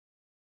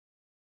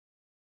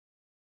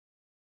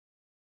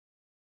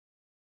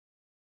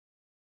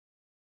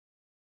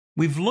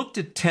We've looked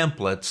at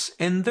templates,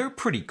 and they're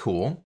pretty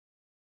cool.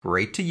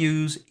 Great to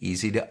use,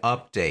 easy to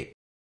update.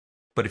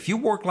 But if you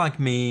work like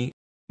me,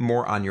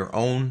 more on your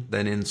own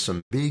than in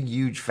some big,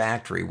 huge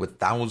factory with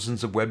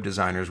thousands of web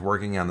designers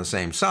working on the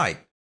same site,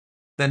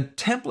 then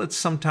templates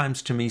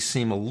sometimes to me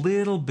seem a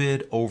little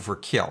bit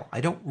overkill.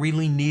 I don't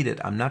really need it.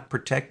 I'm not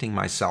protecting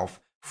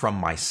myself from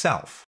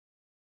myself.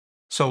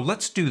 So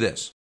let's do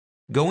this.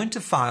 Go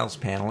into Files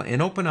panel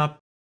and open up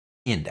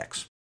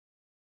Index.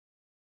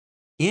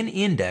 In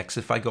Index,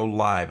 if I go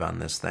live on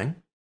this thing,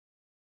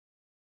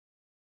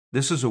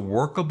 this is a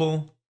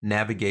workable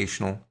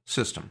navigational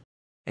system.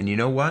 And you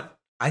know what?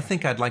 I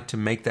think I'd like to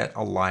make that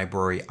a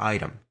library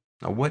item.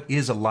 Now, what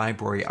is a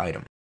library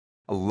item?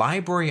 A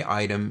library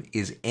item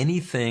is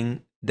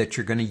anything that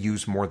you're going to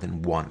use more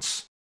than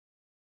once.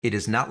 It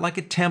is not like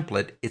a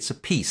template, it's a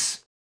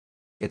piece.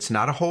 It's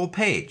not a whole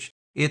page.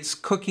 It's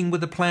Cooking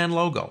with a Plan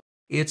logo.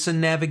 It's a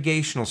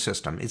navigational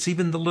system. It's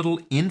even the little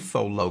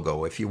info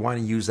logo if you want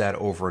to use that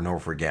over and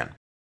over again.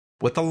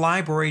 What the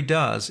library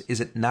does is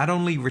it not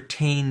only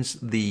retains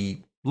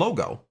the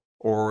logo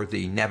or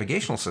the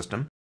navigational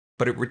system,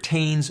 but it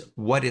retains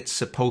what it's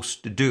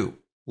supposed to do,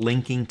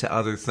 linking to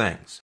other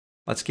things.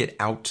 Let's get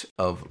out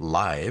of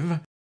live.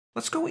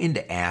 Let's go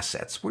into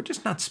assets. We're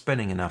just not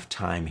spending enough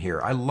time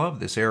here. I love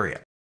this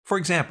area. For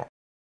example,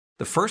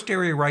 the first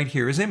area right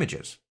here is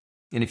images.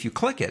 And if you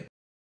click it,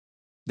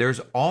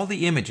 there's all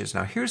the images.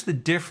 Now here's the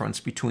difference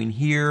between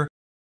here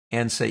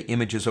and say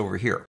images over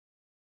here.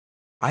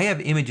 I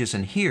have images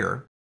in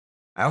here.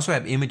 I also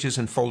have images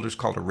in folders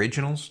called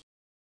originals.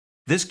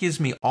 This gives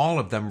me all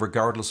of them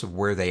regardless of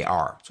where they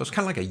are. So it's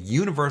kind of like a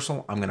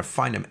universal. I'm going to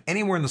find them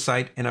anywhere in the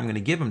site and I'm going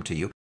to give them to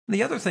you. And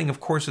the other thing,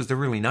 of course, is the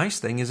really nice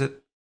thing is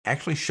it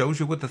actually shows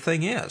you what the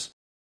thing is.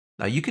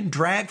 Now you can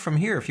drag from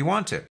here if you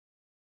want to.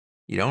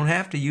 You don't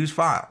have to use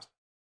files.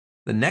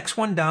 The next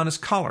one down is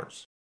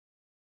colors.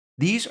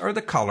 These are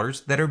the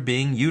colors that are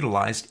being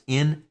utilized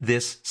in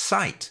this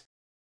site.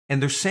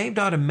 And they're saved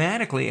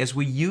automatically as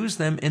we use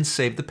them and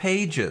save the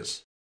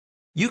pages.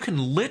 You can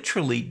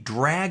literally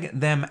drag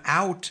them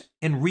out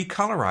and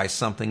recolorize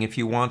something if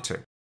you want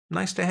to.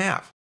 Nice to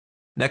have.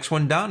 Next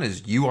one down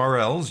is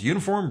URLs,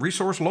 Uniform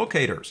Resource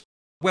Locators,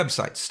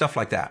 websites, stuff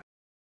like that.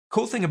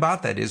 Cool thing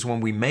about that is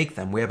when we make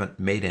them, we haven't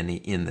made any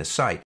in this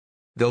site,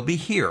 they'll be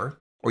here,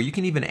 or you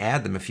can even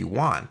add them if you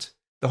want.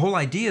 The whole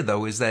idea,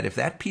 though, is that if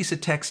that piece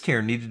of text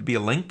here needed to be a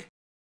link,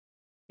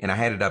 and I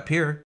had it up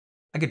here,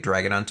 I could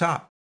drag it on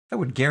top. That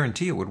would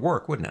guarantee it would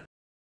work, wouldn't it?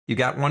 You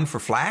got one for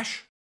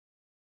Flash.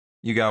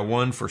 You got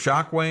one for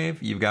Shockwave.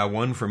 You've got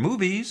one for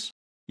movies.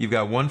 You've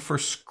got one for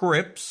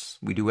scripts.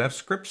 We do have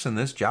scripts in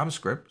this,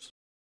 JavaScripts.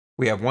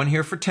 We have one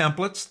here for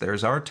templates.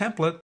 There's our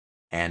template.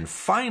 And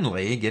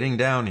finally, getting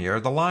down here,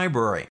 the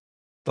library.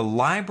 The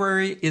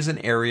library is an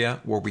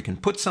area where we can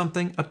put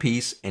something, a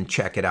piece, and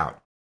check it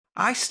out.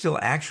 I still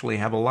actually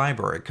have a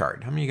library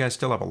card. How many of you guys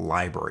still have a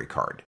library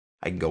card?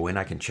 I can go in,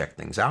 I can check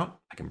things out,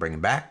 I can bring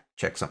them back,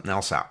 check something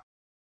else out.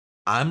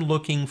 I'm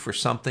looking for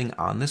something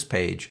on this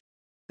page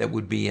that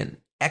would be an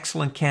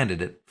excellent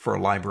candidate for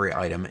a library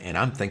item, and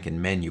I'm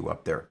thinking menu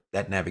up there,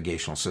 that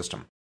navigational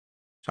system.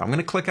 So I'm going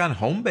to click on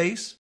Home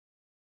Base.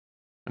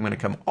 I'm going to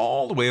come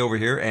all the way over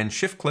here and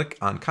shift-click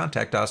on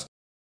Contact Us,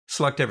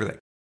 select everything.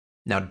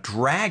 Now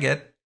drag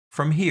it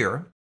from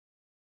here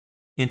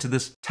into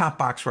this top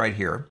box right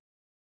here.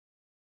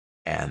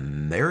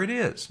 And there it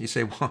is. You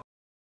say, well,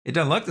 it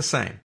doesn't look the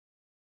same.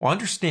 Well,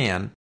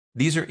 understand,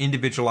 these are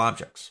individual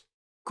objects.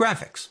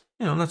 Graphics,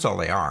 that's all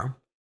they are.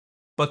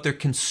 But they're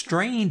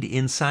constrained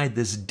inside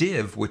this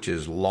div, which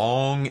is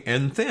long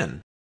and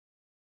thin.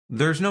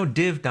 There's no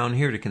div down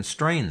here to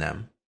constrain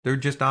them. They're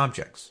just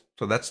objects.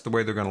 So that's the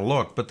way they're going to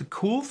look. But the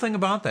cool thing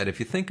about that, if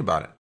you think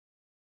about it,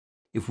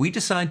 if we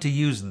decide to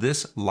use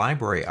this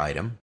library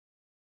item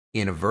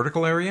in a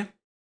vertical area,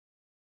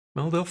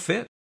 well, they'll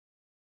fit.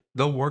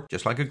 They'll work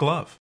just like a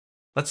glove.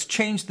 Let's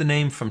change the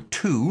name from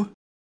to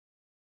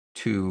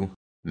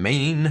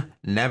main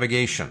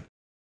navigation.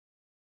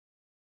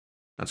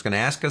 That's going to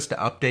ask us to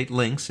update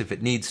links if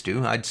it needs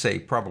to. I'd say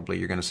probably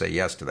you're going to say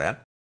yes to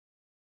that.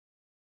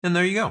 And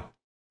there you go.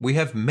 We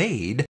have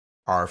made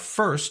our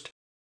first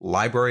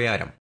library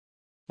item.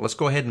 Let's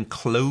go ahead and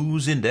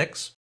close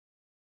Index.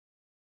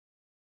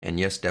 And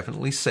yes,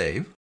 definitely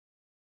save.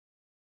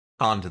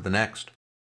 On to the next.